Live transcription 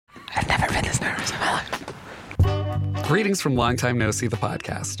Greetings from Long Time No See, the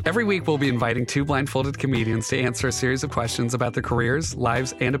podcast. Every week, we'll be inviting two blindfolded comedians to answer a series of questions about their careers,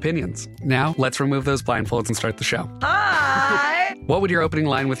 lives, and opinions. Now, let's remove those blindfolds and start the show. Hi! What would your opening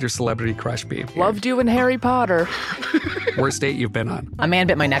line with your celebrity crush be? Loved you in Harry Potter. Worst date you've been on? A man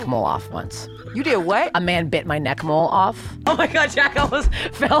bit my neck mole off once. You did what? A man bit my neck mole off. Oh my God, Jack almost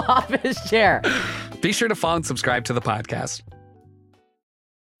fell off his chair. Be sure to follow and subscribe to the podcast.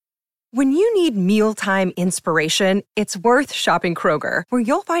 When you need mealtime inspiration, it's worth shopping Kroger, where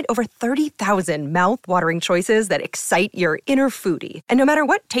you'll find over 30,000 mouth-watering choices that excite your inner foodie. And no matter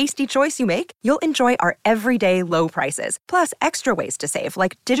what tasty choice you make, you'll enjoy our everyday low prices, plus extra ways to save,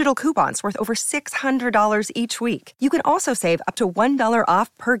 like digital coupons worth over $600 each week. You can also save up to $1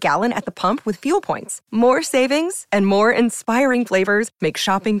 off per gallon at the pump with fuel points. More savings and more inspiring flavors make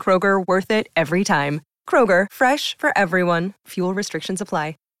shopping Kroger worth it every time. Kroger, fresh for everyone. Fuel restrictions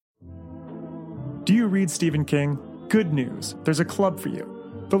apply. Do you read Stephen King? Good news. There's a club for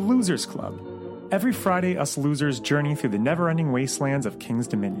you. The Losers Club. Every Friday, us losers journey through the never-ending wastelands of King's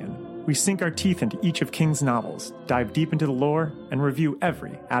Dominion. We sink our teeth into each of King's novels, dive deep into the lore, and review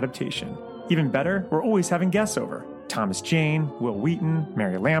every adaptation. Even better, we're always having guests over. Thomas Jane, Will Wheaton,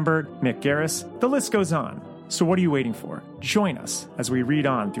 Mary Lambert, Mick Garris, the list goes on. So what are you waiting for? Join us as we read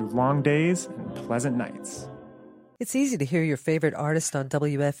on through long days and pleasant nights. It's easy to hear your favorite artist on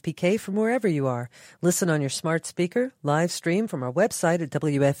WFPK from wherever you are. Listen on your smart speaker, live stream from our website at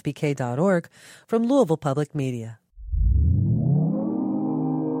WFPK.org, from Louisville Public Media.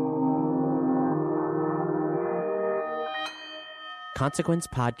 Consequence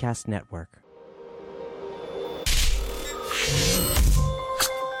Podcast Network.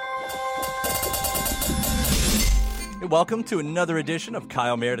 Welcome to another edition of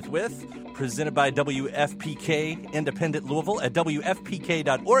Kyle Meredith With, presented by WFPK Independent Louisville at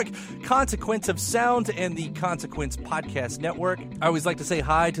WFPK.org, Consequence of Sound, and the Consequence Podcast Network. I always like to say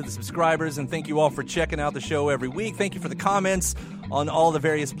hi to the subscribers and thank you all for checking out the show every week. Thank you for the comments on all the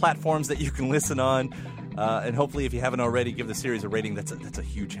various platforms that you can listen on. And hopefully, if you haven't already, give the series a rating. That's a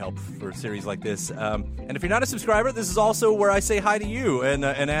huge help for a series like this. And if you're not a subscriber, this is also where I say hi to you and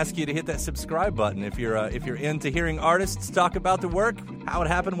ask you to hit that subscribe button. If you're into hearing artists talk about their work, how it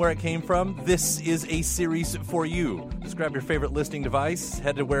happened, where it came from, this is a series for you. Just grab your favorite listening device,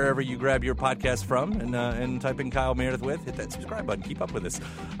 head to wherever you grab your podcast from, and type in Kyle Meredith With. Hit that subscribe button. Keep up with us.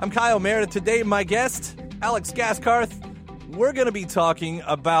 I'm Kyle Meredith. Today, my guest, Alex Gaskarth. We're going to be talking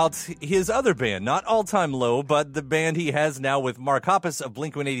about his other band, not All Time Low, but the band he has now with Mark Hoppus of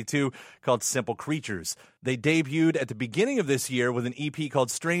Blink-182 called Simple Creatures. They debuted at the beginning of this year with an EP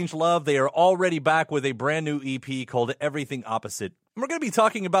called Strange Love. They are already back with a brand new EP called Everything Opposite. And we're going to be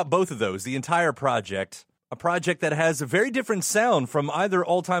talking about both of those, the entire project. A project that has a very different sound from either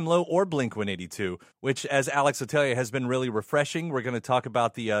All Time Low or Blink-182, which, as Alex will tell you, has been really refreshing. We're going to talk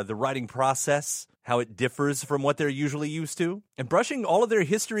about the writing process, how it differs from what they're usually used to, and brushing all of their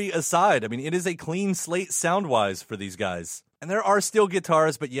history aside. I mean, it is a clean slate sound-wise for these guys. And there are still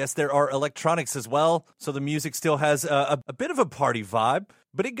guitars, but yes, there are electronics as well, so the music still has a bit of a party vibe,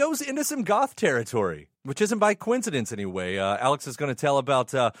 but it goes into some goth territory, which isn't by coincidence anyway. Alex is going to tell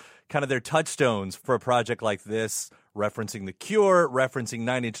about kind of their touchstones for a project like this, referencing The Cure, referencing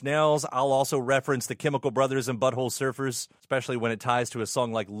Nine Inch Nails. I'll also reference the Chemical Brothers and Butthole Surfers, especially when it ties to a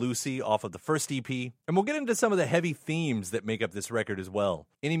song like Lucy off of the first EP. And we'll get into some of the heavy themes that make up this record as well.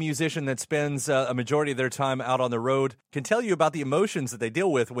 Any musician that spends a majority of their time out on the road can tell you about the emotions that they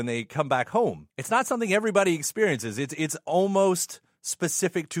deal with when they come back home. It's not something everybody experiences. It's almost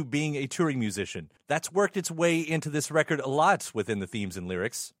specific to being a touring musician. That's worked its way into this record a lot within the themes and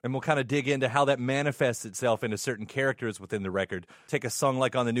lyrics, and we'll kind of dig into how that manifests itself into certain characters within the record. Take a song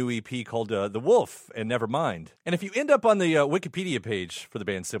like on the new EP called The Wolf and Nevermind. And if you end up on the Wikipedia page for the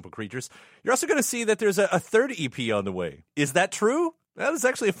band Simple Creatures, you're also going to see that there's a third EP on the way. Is that true? That is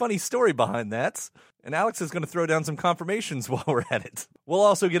actually a funny story behind that. And Alex is going to throw down some confirmations while we're at it. We'll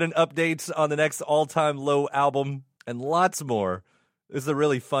also get an update on the next All Time Low album and lots more. This is a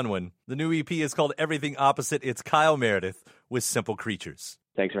really fun one. The new EP is called Everything Opposite. It's Kyle Meredith with Simple Creatures.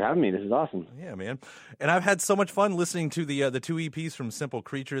 Thanks for having me. This is awesome. Yeah, man. And I've had so much fun listening to the two EPs from Simple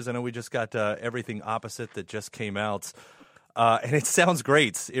Creatures. I know we just got Everything Opposite that just came out. And it sounds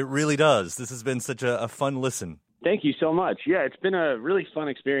great. It really does. This has been such a fun listen. Thank you so much. Yeah, it's been a really fun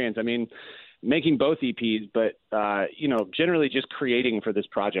experience. I mean, making both EPs, but, generally just creating for this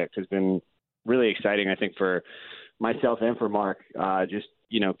project has been really exciting, I think, for myself and for Mark,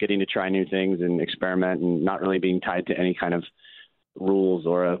 getting to try new things and experiment and not really being tied to any kind of rules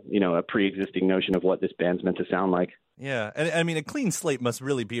or a pre-existing notion of what this band's meant to sound like. Yeah, and I mean, a clean slate must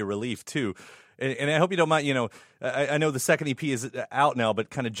really be a relief, too. And I hope you don't mind, I know the second EP is out now,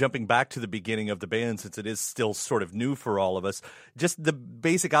 but kind of jumping back to the beginning of the band, since it is still sort of new for all of us. Just the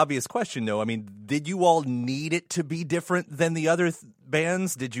basic obvious question, though. I mean, did you all need it to be different than the other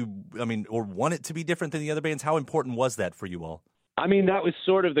bands? Or want it to be different than the other bands? How important was that for you all? I mean, that was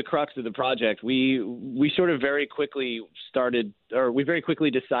sort of the crux of the project. We sort of very quickly decided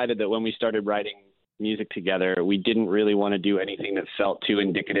that when we started writing music together, we didn't really want to do anything that felt too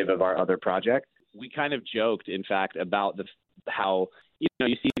indicative of our other project. We kind of joked, in fact, about how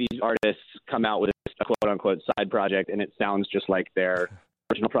you see these artists come out with a quote-unquote side project, and it sounds just like their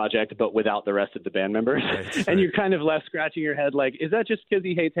original project, but without the rest of the band members. Right. And you're kind of left scratching your head like, is that just because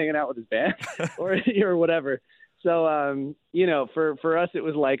he hates hanging out with his band or whatever? So, for us, it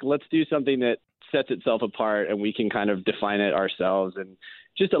was like, let's do something that sets itself apart and we can kind of define it ourselves and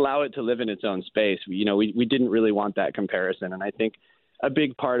just allow it to live in its own space. We didn't really want that comparison. And I think a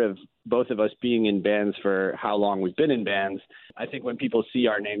big part of both of us being in bands for how long we've been in bands, I think when people see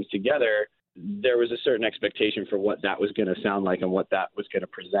our names together, there was a certain expectation for what that was going to sound like and what that was going to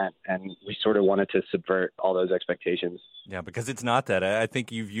present. And we sort of wanted to subvert all those expectations. Yeah, because it's not that. I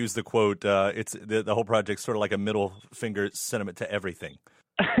think you've used the quote, it's the whole project's sort of like a middle finger sentiment to everything.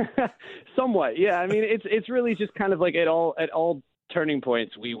 Somewhat, yeah. I mean, it's really just kind of like at all turning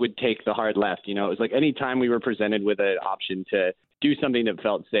points, we would take the hard left. It was like any time we were presented with an option to do something that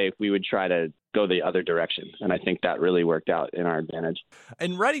felt safe, we would try to go the other direction. And I think that really worked out in our advantage.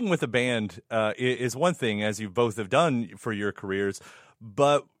 And writing with a band is one thing, as you both have done for your careers,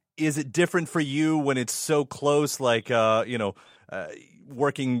 but is it different for you when it's so close, like,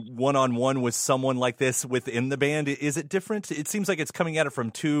 working one-on-one with someone like this within the band? Is it different? It seems like it's coming at it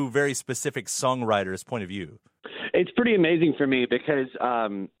from two very specific songwriters' point of view. It's pretty amazing for me because,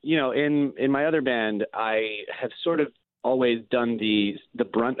 in my other band, I have sort of always done the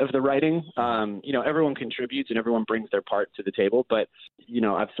brunt of the writing. Everyone contributes and everyone brings their part to the table, but,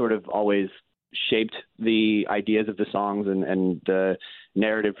 I've sort of always shaped the ideas of the songs and the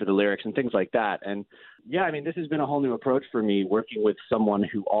narrative for the lyrics and things like that. And yeah, I mean, this has been a whole new approach for me, working with someone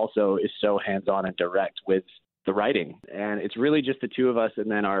who also is so hands-on and direct with the writing. And it's really just the two of us and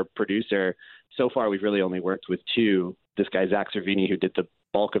then our producer. So far, we've really only worked with two, this guy, Zach Cervini, who did the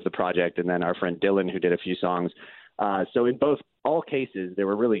bulk of the project, and then our friend Dylan, who did a few songs. So in all cases, there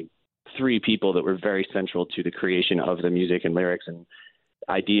were really three people that were very central to the creation of the music and lyrics and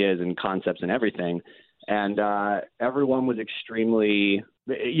ideas and concepts and everything. And everyone was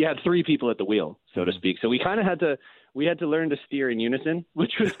you had three people at the wheel, so to speak. So we kind of had to learn to steer in unison,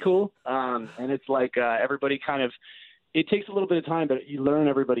 which was cool. And it's like everybody it takes a little bit of time, but you learn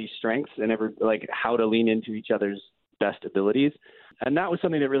everybody's strengths and how to lean into each other's best abilities. And that was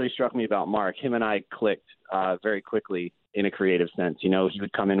something that really struck me about Mark. Him and I clicked very quickly in a creative sense. He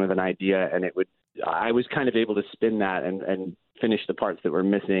would come in with an idea and I was kind of able to spin that and finish the parts that were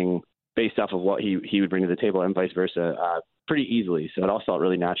missing based off of what he would bring to the table and vice versa pretty easily. So it all felt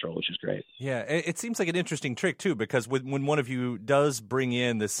really natural, which is great. Yeah, it seems like an interesting trick, too, because when one of you does bring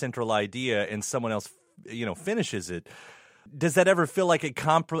in the central idea and someone else, finishes it, does that ever feel like a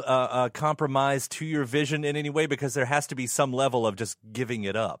compromise to your vision in any way? Because there has to be some level of just giving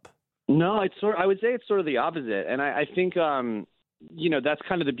it up. No, I would say it's sort of the opposite. And I think, that's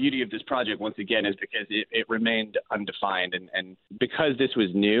kind of the beauty of this project, once again, is because it remained undefined. And because this was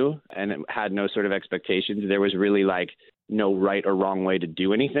new and it had no sort of expectations, there was really no right or wrong way to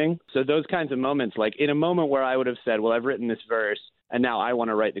do anything. So those kinds of moments, like in a moment where I would have said, well, I've written this verse and now I want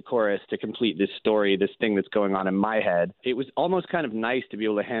to write the chorus to complete this story, this thing that's going on in my head. It was almost kind of nice to be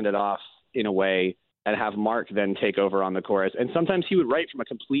able to hand it off in a way and have Mark then take over on the chorus. And sometimes he would write from a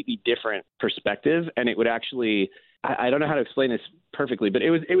completely different perspective, and it would actually, I don't know how to explain this perfectly, but it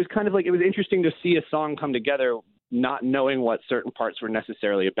was kind of like, it was interesting to see a song come together not knowing what certain parts were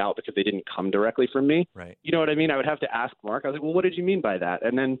necessarily about because they didn't come directly from me. Right. You know what I mean? I would have to ask Mark. I was like, well, what did you mean by that?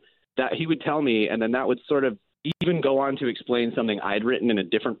 And then that he would tell me, and then that would sort of even go on to explain something I'd written in a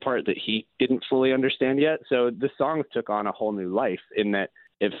different part that he didn't fully understand yet. So the songs took on a whole new life in that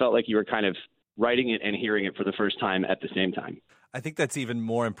it felt like you were kind of writing it and hearing it for the first time at the same time. I think that's even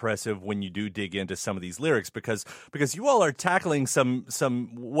more impressive when you do dig into some of these lyrics because you all are tackling some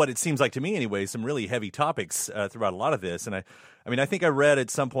what it seems like to me anyway, some really heavy topics throughout a lot of this. And I think I read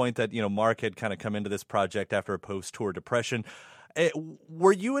at some point that Mark had kind of come into this project after a post-tour depression.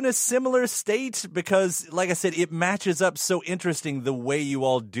 Were you in a similar state? Because, like I said, it matches up so interesting the way you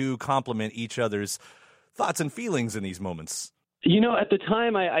all do complement each other's thoughts and feelings in these moments. At the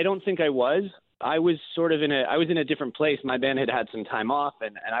time, I don't think I was. I was sort of in a different place. My band had some time off,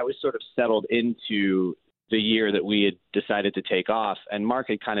 and I was sort of settled into the year that we had decided to take off. And Mark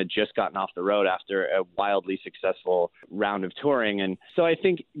had kind of just gotten off the road after a wildly successful round of touring. And so I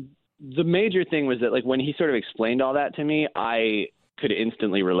think the major thing was that, like, when he sort of explained all that to me, I could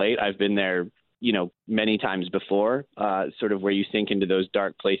instantly relate. I've been there, you know, many times before, sort of where you sink into those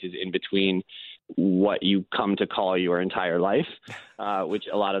dark places in between what you come to call your entire life, which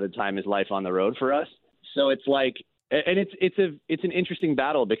a lot of the time is life on the road for us. So it's like, and it's an interesting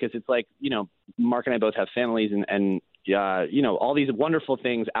battle, because it's like, you know, Mark and I both have families and you know, all these wonderful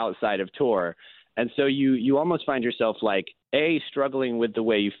things outside of tour. And so you almost find yourself like, struggling with the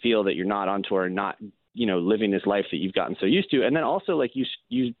way you feel that you're not on tour and not, you know, living this life that you've gotten so used to. And then also, like,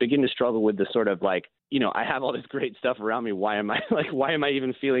 you begin to struggle with the sort of like, you know, I have all this great stuff around me. Why am I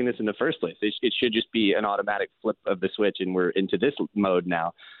even feeling this in the first place? It should just be an automatic flip of the switch and we're into this mode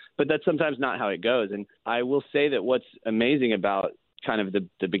now. But that's sometimes not how it goes. And I will say that what's amazing about kind of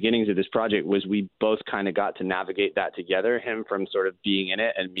the beginnings of this project was we both kind of got to navigate that together, him from sort of being in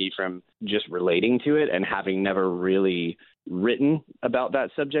it and me from just relating to it and having never really written about that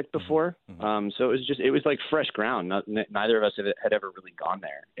subject before. Mm-hmm. So it was like fresh ground. Neither of us had ever really gone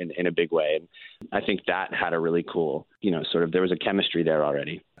there in a big way. And I think that had a really cool, you know, sort of, there was a chemistry there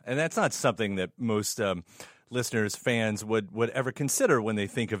already. And that's not something that most listeners, fans would ever consider when they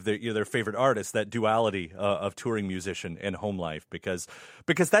think of their favorite artist, that duality of touring musician and home life, because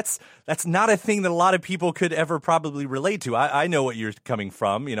that's not a thing that a lot of people could ever probably relate to. I know what you're coming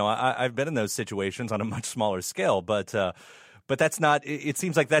from. You know, I've been in those situations on a much smaller scale, but that's not. It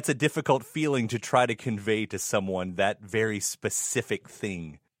seems like that's a difficult feeling to try to convey to someone, that very specific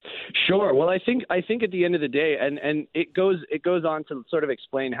thing. Sure. Well, I think at the end of the day, and it goes on to sort of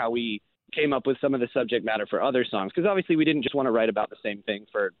explain how we came up with some of the subject matter for other songs, because obviously we didn't just want to write about the same thing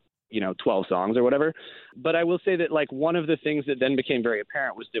for, you know, 12 songs or whatever. But I will say that, like, one of the things that then became very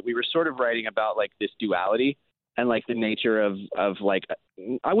apparent was that we were sort of writing about, like, this duality and, like, the nature of like,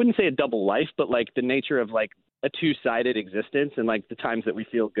 I wouldn't say a double life, but, like, the nature of, like, a two-sided existence, and, like, the times that we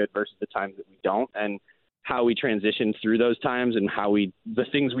feel good versus the times that we don't, and how we transition through those times, and the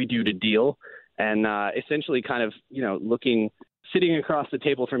things we do to deal, and essentially kind of, you know, sitting across the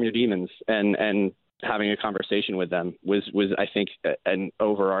table from your demons and having a conversation with them was I think an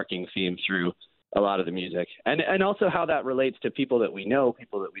overarching theme through a lot of the music, and also how that relates to people that we know,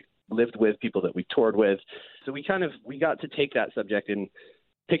 people that we've lived with, people that we've toured with. So we got to take that subject and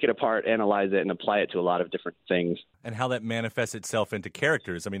pick it apart, analyze it, and apply it to a lot of different things. And how that manifests itself into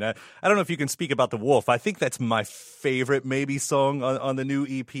characters. I mean, I don't know if you can speak about The Wolf. I think that's my favorite maybe song on the new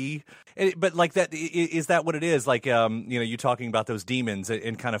EP. But like that, is that what it is? Like, you know, you talking about those demons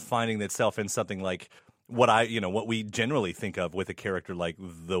and kind of finding itself in something like what we generally think of with a character like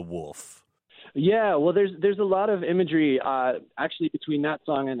the wolf. Yeah, well, there's a lot of imagery actually between that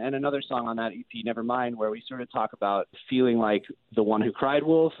song and another song on that EP, Nevermind, where we sort of talk about feeling like the one who cried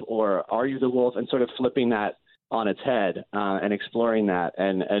wolf, or are you the wolf, and sort of flipping that on its head and exploring that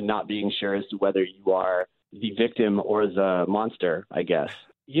and not being sure as to whether you are the victim or the monster, I guess.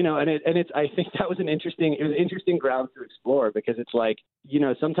 You know, and it's I think that was an interesting ground to explore, because it's like, you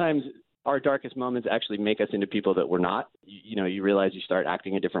know, sometimes our darkest moments actually make us into people that we're not. You know, you realize you start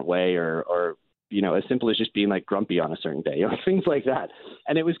acting a different way, or you know, as simple as just being like grumpy on a certain day, you know, things like that.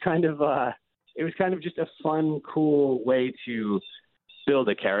 And it was kind of just a fun, cool way to build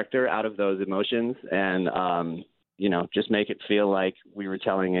a character out of those emotions, and you know, just make it feel like we were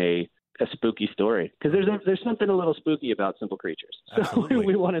telling a spooky story, because there's something a little spooky about Simple Creatures. So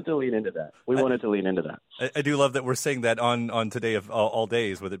we wanted to lean into that. I do love that we're saying that on today of all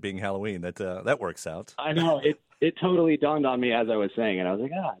days, with it being Halloween. That works out. I know it totally dawned on me as I was saying it. I was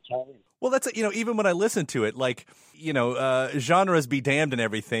like, it's Halloween. Well, that's, you know, even when I listen to it, like, you know, genres be damned and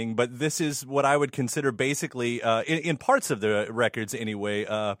everything, but this is what I would consider basically, in parts of the records anyway,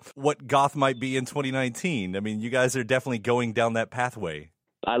 what goth might be in 2019. I mean, you guys are definitely going down that pathway.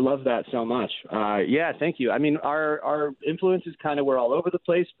 I love that so much. Yeah, thank you. I mean, our influences kind of were all over the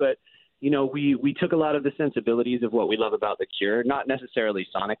place, but, you know, we took a lot of the sensibilities of what we love about The Cure, not necessarily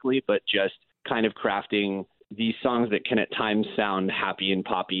sonically, but just kind of crafting these songs that can at times sound happy and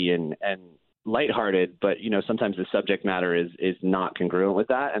poppy and lighthearted, but, you know, sometimes the subject matter is not congruent with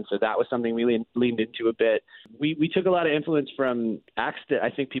that. And so that was something we leaned into a bit. We took a lot of influence from acts that I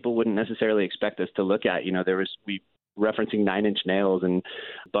think people wouldn't necessarily expect us to look at. You know, we referencing Nine Inch Nails and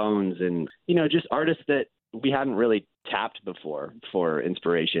Bones, and, you know, just artists that we hadn't really tapped before for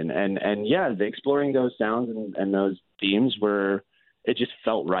inspiration. And yeah, exploring those sounds and those themes it just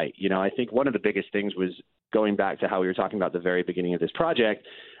felt right. You know, I think one of the biggest things was going back to how we were talking about the very beginning of this project.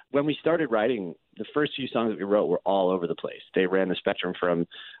 when we started writing, the first few songs that we wrote were all over the place. They ran the spectrum from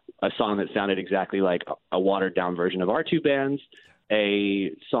a song that sounded exactly like a watered-down version of our two bands,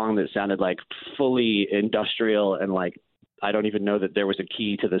 a song that sounded like fully industrial and like I don't even know that there was a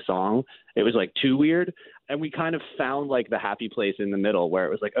key to the song. It was like too weird. And we kind of found like the happy place in the middle where it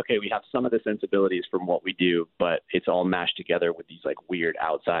was like, okay, we have some of the sensibilities from what we do, but it's all mashed together with these like weird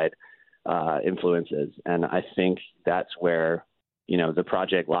outside influences. And I think that's where, you know, the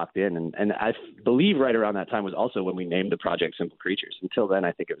project locked in. And I believe right around that time was also when we named the project Simple Creatures. Until then,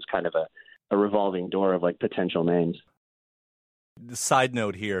 I think it was kind of a revolving door of like potential names. The side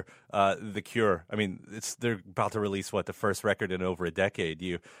note here, The Cure. I mean, they're about to release the first record in over a decade.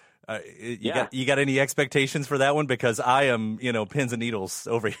 You got any expectations for that one? Because I am, pins and needles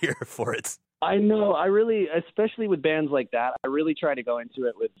over here for it. I know. I really, especially with bands like that, I really try to go into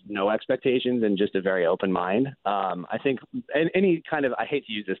it with no expectations and just a very open mind. I think any kind of, I hate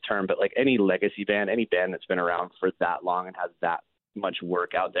to use this term, but like any legacy band, any band that's been around for that long and has that much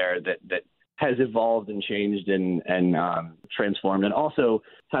work out there that has evolved and changed and transformed, and also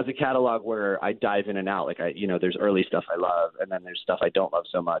has a catalog where I dive in and out. Like there's early stuff I love, and then there's stuff I don't love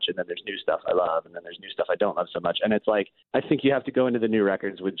so much, and then there's new stuff I love, and then there's new stuff I don't love so much. And it's like I think you have to go into the new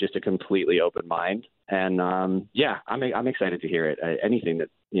records with just a completely open mind. And I'm excited to hear it. Anything that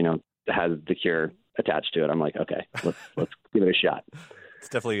has The Cure attached to it, I'm like, okay, let's give it a shot. It's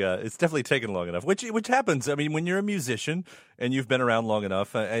definitely taken long enough, which happens. I mean, when you're a musician and you've been around long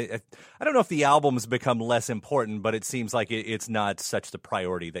enough, I don't know if the albums become less important, but it seems like it's not such the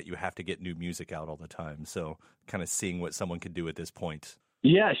priority that you have to get new music out all the time. So kind of seeing what someone can do at this point.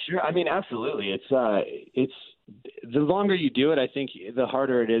 Yeah, sure. I mean, absolutely. It's the longer you do it, I think the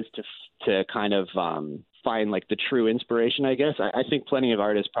harder it is to kind of find like the true inspiration, I guess. I think plenty of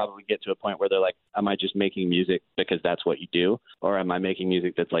artists probably get to a point where they're like, am I just making music because that's what you do? Or am I making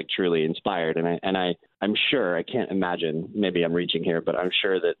music that's like truly inspired? And I'm sure, I can't imagine, maybe I'm reaching here, but I'm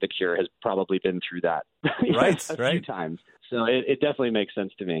sure that The Cure has probably been through that a few times. So it definitely makes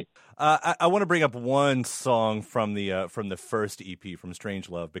sense to me. I want to bring up one song from the first EP, from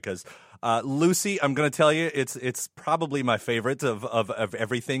Strangelove, because Lucy, I'm going to tell you, it's probably my favorite of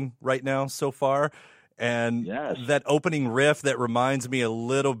everything right now so far. And that opening riff that reminds me a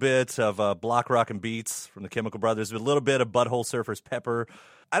little bit of Block Rock and Beats from the Chemical Brothers, with a little bit of Butthole Surfer's Pepper.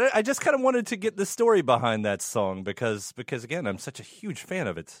 I just kind of wanted to get the story behind that song because again, I'm such a huge fan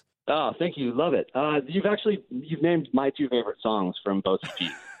of it. Oh, thank you. Love it. You've named my two favorite songs from both EPs.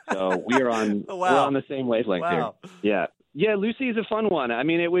 So we're on the same wavelength here. Yeah. Lucy is a fun one. I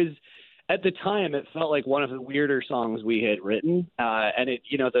mean, it was, at the time, it felt like one of the weirder songs we had written. And it,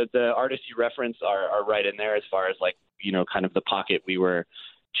 the artists you reference are right in there as far as like, kind of the pocket we were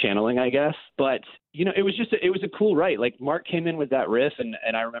channeling, I guess. But, it was a cool write. Like Mark came in with that riff, and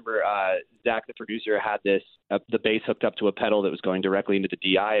I remember Zach, the producer, had the bass hooked up to a pedal that was going directly into the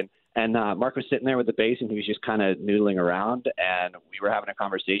DI, and Mark was sitting there with the bass, and he was just kind of noodling around, and we were having a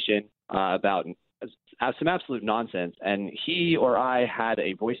conversation about some absolute nonsense, and he or I had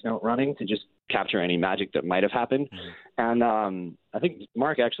a voice note running to just capture any magic that might have happened. And I think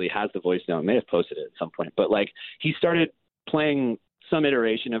Mark actually has the voice note, may have posted it at some point, but like he started playing some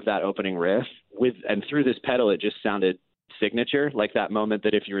iteration of that opening riff and through this pedal, it just sounded signature, like that moment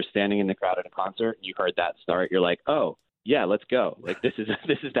that if you were standing in the crowd at a concert and you heard that start, you're like, oh yeah, let's go. Like this is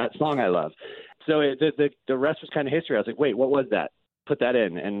that song I love. So the rest was kind of history. I was like, wait, what was that? Put that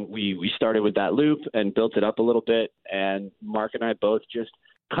in. And we started with that loop and built it up a little bit. And Mark and I both just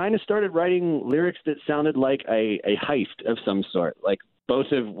kind of started writing lyrics that sounded like a heist of some sort. Like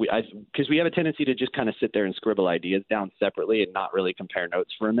because we have a tendency to just kind of sit there and scribble ideas down separately and not really compare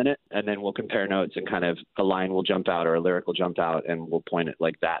notes for a minute. And then we'll compare notes and kind of a line will jump out or a lyric will jump out, and we'll point it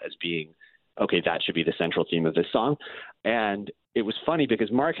like that as being, okay, that should be the central theme of this song. And it was funny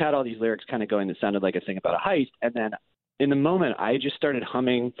because Mark had all these lyrics kind of going that sounded like a thing about a heist. And then in the moment, I just started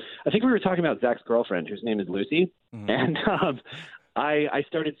humming. I think we were talking about Zach's girlfriend, whose name is Lucy. Mm-hmm. And I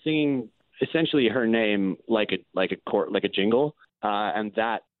started singing essentially her name like a jingle. And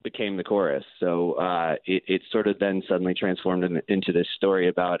that became the chorus. So it sort of then suddenly transformed into this story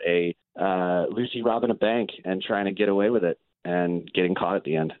about a Lucy robbing a bank and trying to get away with it and getting caught at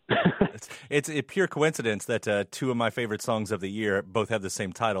the end. It's a pure coincidence that two of my favorite songs of the year both have the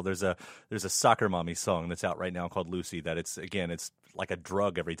same title. There's a Soccer Mommy song that's out right now called Lucy that it's like a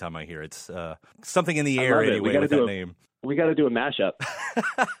drug every time I hear it. It's something in the air anyway with that name. We got to do a mashup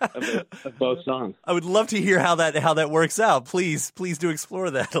of both songs. I would love to hear how that works out. Please do explore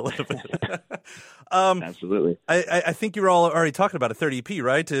that a little bit. Absolutely. I think you're all already talking about a third EP,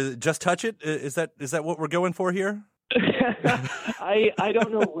 right? Just Touch It. Is that what we're going for here? I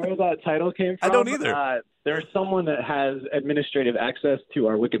don't know where that title came from. I don't either. There's someone that has administrative access to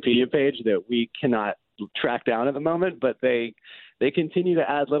our Wikipedia page that we cannot track down at the moment, but they continue to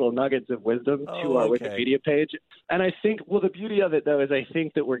add little nuggets of wisdom to our Wikipedia page. And I think, well, the beauty of it, though, is I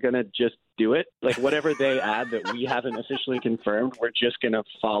think that we're going to just do it. Like, whatever they add that we haven't officially confirmed, we're just going to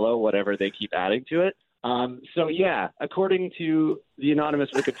follow whatever they keep adding to it. So, yeah, according to the anonymous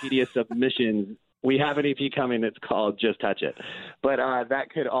Wikipedia submissions, we have an EP coming that's called Just Touch It. But that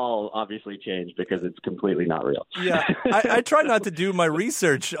could all obviously change because it's completely not real. Yeah, I try not to do my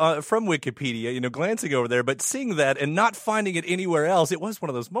research from Wikipedia, glancing over there, but seeing that and not finding it anywhere else, it was one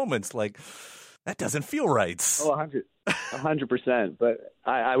of those moments like, that doesn't feel right. Oh, 100%. But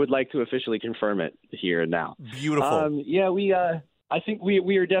I would like to officially confirm it here and now. Beautiful. I think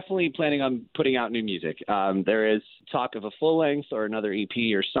we are definitely planning on putting out new music. There is talk of a full length or another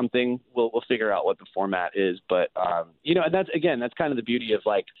EP or something. We'll figure out what the format is. But, and that's kind of the beauty of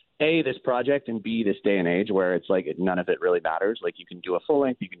like, A, this project, and B, this day and age where it's like none of it really matters. Like you can do a full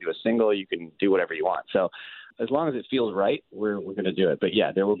length, you can do a single, you can do whatever you want. So as long as it feels right, we're going to do it. But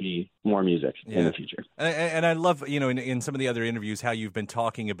yeah, there will be more music in the future. And I love, in some of the other interviews, how you've been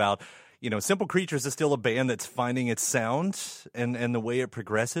talking about, Simple Creatures is still a band that's finding its sound and the way it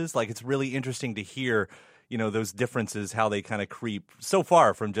progresses. Like, it's really interesting to hear, those differences, how they kind of creep so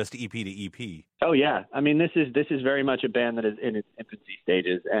far from just EP to EP. Oh, yeah. I mean, this is very much a band that is in its infancy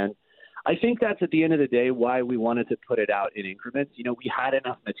stages. And I think that's at the end of the day why we wanted to put it out in increments. We had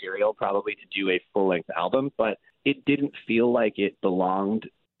enough material probably to do a full-length album, but it didn't feel like it belonged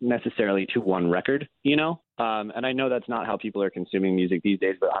necessarily to one record, and I know that's not how people are consuming music these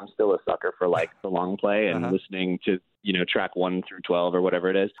days, but I'm still a sucker for like the long play and listening to, track 1 through 12 or whatever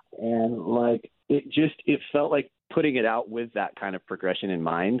it is. And like, it felt like putting it out with that kind of progression in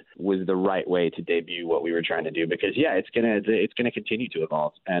mind was the right way to debut what we were trying to do, because it's going to continue to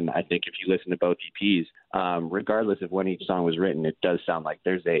evolve. And I think if you listen to both EPs, regardless of when each song was written, it does sound like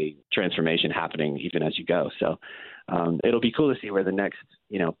there's a transformation happening even as you go. So it'll be cool to see where the next,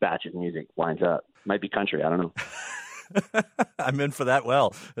 batch of music winds up. Might be country. I don't know. I'm in for that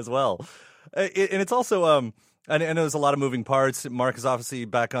as well. And it's also, I know there's a lot of moving parts. Mark is obviously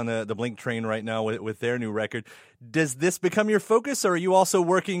back on the Blink train right now with their new record. Does this become your focus, or are you also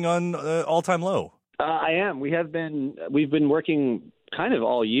working on All Time Low? I am. We've been working kind of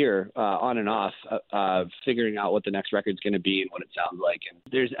all year on and off, figuring out what the next record's going to be and what it sounds like. And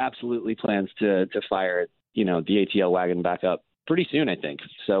there's absolutely plans to fire, the ATL wagon back up pretty soon, I think.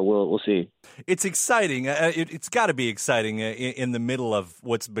 So we'll see. It's exciting. It's got to be exciting in the middle of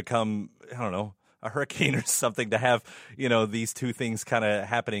what's become, I don't know, a hurricane or something, to have, these two things kind of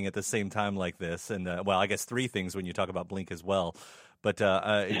happening at the same time like this. And, I guess three things when you talk about Blink as well. But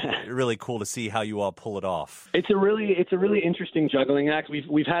really cool to see how you all pull it off. It's a really interesting juggling act.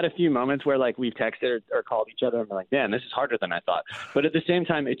 We've had a few moments where like we've texted or called each other and we're like, man, this is harder than I thought. But at the same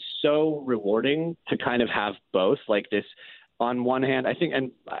time, it's so rewarding to kind of have both, like this. On one hand, I think,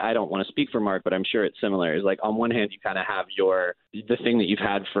 and I don't want to speak for Mark, but I'm sure it's similar, is like on one hand, you kind of have the thing that you've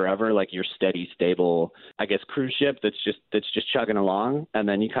had forever, like your steady, stable, I guess, cruise ship that's just chugging along. And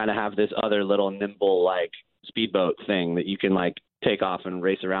then you kind of have this other little nimble, like speedboat thing that you can like take off and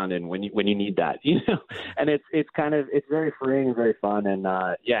race around in when you need that, and it's very freeing and very fun. And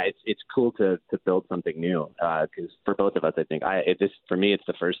it's cool to build something new. Cause for both of us, I think for me, it's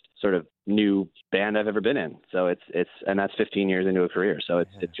the first sort of new band I've ever been in. So and that's 15 years into a career. So it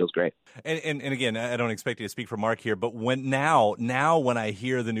feels great. And again, I don't expect you to speak for Mark here, but now when I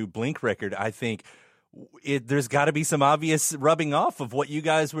hear the new Blink record, I think, there's got to be some obvious rubbing off of what you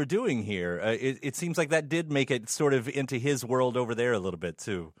guys were doing here. It seems like that did make it sort of into his world over there a little bit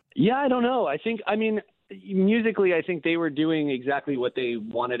too. Yeah, I don't know. Musically, I think they were doing exactly what they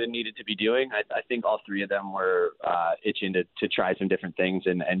wanted and needed to be doing. I think all three of them were itching to try some different things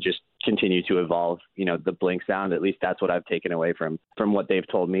and just continue to evolve, the Blink sound. At least that's what I've taken away from what they've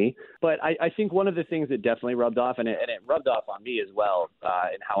told me. But I think one of the things that definitely rubbed off, and it rubbed off on me as well,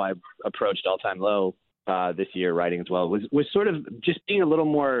 in how I approached All Time Low this year writing as well, was sort of just being a little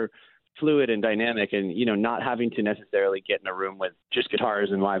more fluid and dynamic, and not having to necessarily get in a room with just guitars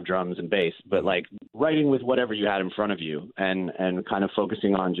and live drums and bass, but like writing with whatever you had in front of you, and kind of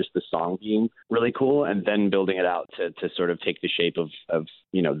focusing on just the song being really cool, and then building it out to sort of take the shape of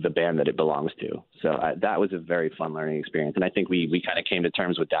the band that it belongs to. So that was a very fun learning experience, and I think we kind of came to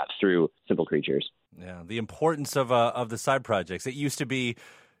terms with that through Simple Creatures. Yeah, the importance of the side projects. It used to be,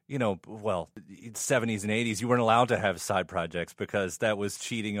 70s and 80s, you weren't allowed to have side projects because that was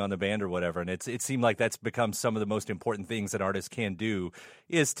cheating on the band or whatever. And it seemed like that's become some of the most important things that artists can do,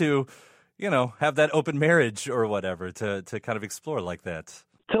 is to, have that open marriage or whatever to kind of explore like that.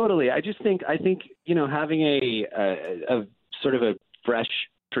 Totally. I think having a sort of a fresh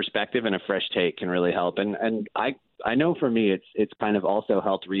perspective and a fresh take can really help. And I know for me, it's kind of also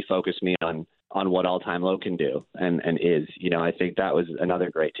helped refocus me on what All Time Low can do and is. I think that was another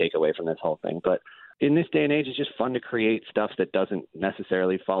great takeaway from this whole thing. But in this day and age, it's just fun to create stuff that doesn't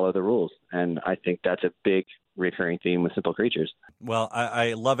necessarily follow the rules. And I think that's a big recurring theme with Simple Creatures. Well,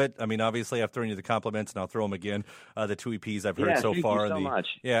 I love it. I mean, obviously, I've thrown you the compliments, and I'll throw them again. The 2 EPs I've heard so far. Thank you so much.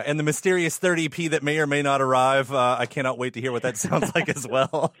 Yeah, and the mysterious third EP that may or may not arrive. I cannot wait to hear what that sounds like as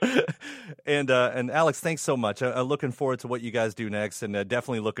well. And Alex, thanks so much. I'm looking forward to what you guys do next, and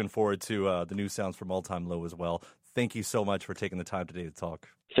definitely looking forward to the new sounds from All Time Low as well. Thank you so much for taking the time today to talk.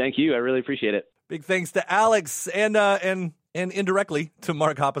 Thank you. I really appreciate it. Big thanks to Alex and indirectly to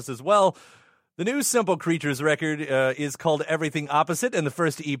Mark Hoppus as well. The new Simple Creatures record is called Everything Opposite, and the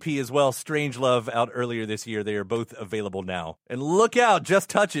first EP as well, Strange Love, out earlier this year. They are both available now. And look out, Just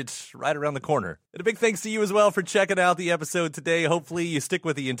Touch It, right around the corner. And a big thanks to you as well for checking out the episode today. Hopefully you stick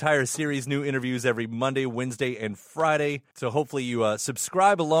with the entire series, new interviews every Monday, Wednesday, and Friday. So hopefully you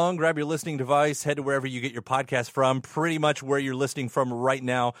subscribe along, grab your listening device, head to wherever you get your podcast from. Pretty much where you're listening from right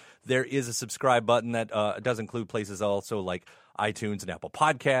now, there is a subscribe button that does include places also like iTunes and Apple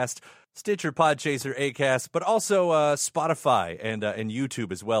Podcast, Stitcher, Podchaser, Acast, but also Spotify and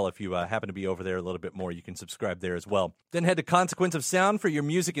YouTube as well. If you happen to be over there a little bit more, you can subscribe there as well. Then head to Consequence of Sound for your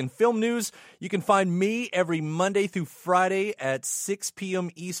music and film news. You can find me every Monday through Friday at 6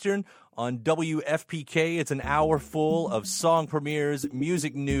 p.m. Eastern on WFPK. It's an hour full of song premieres,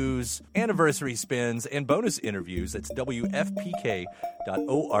 music news, anniversary spins, and bonus interviews. That's WFPK.org.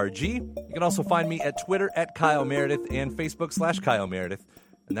 You can also find me at Twitter at Kyle Meredith and Facebook/Kyle Meredith.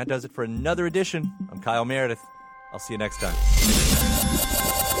 And that does it for another edition. I'm Kyle Meredith. I'll see you next time.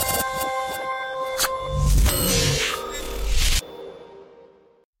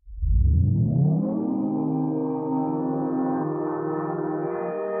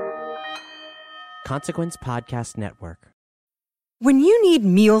 Consequence Podcast Network. When you need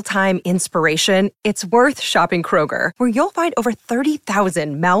mealtime inspiration, it's worth shopping Kroger, where you'll find over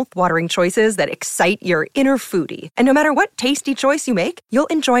 30,000 mouth-watering choices that excite your inner foodie. And no matter what tasty choice you make, you'll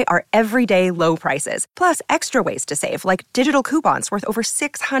enjoy our everyday low prices, plus extra ways to save, like digital coupons worth over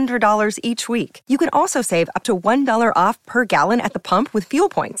 $600 each week. You can also save up to $1 off per gallon at the pump with fuel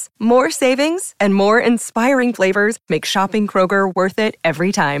points. More savings and more inspiring flavors make shopping Kroger worth it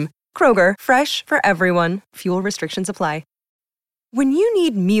every time. Kroger, fresh for everyone. Fuel restrictions apply. When you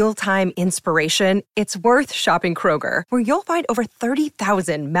need mealtime inspiration, it's worth shopping Kroger, where you'll find over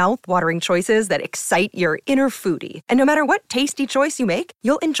 30,000 mouth-watering choices that excite your inner foodie. And no matter what tasty choice you make,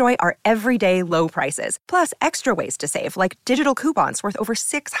 you'll enjoy our everyday low prices, plus extra ways to save, like digital coupons worth over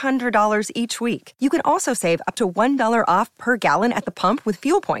 $600 each week. You can also save up to $1 off per gallon at the pump with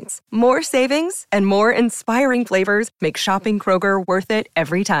fuel points. More savings and more inspiring flavors make shopping Kroger worth it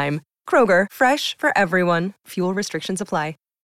every time. Kroger, fresh for everyone. Fuel restrictions apply.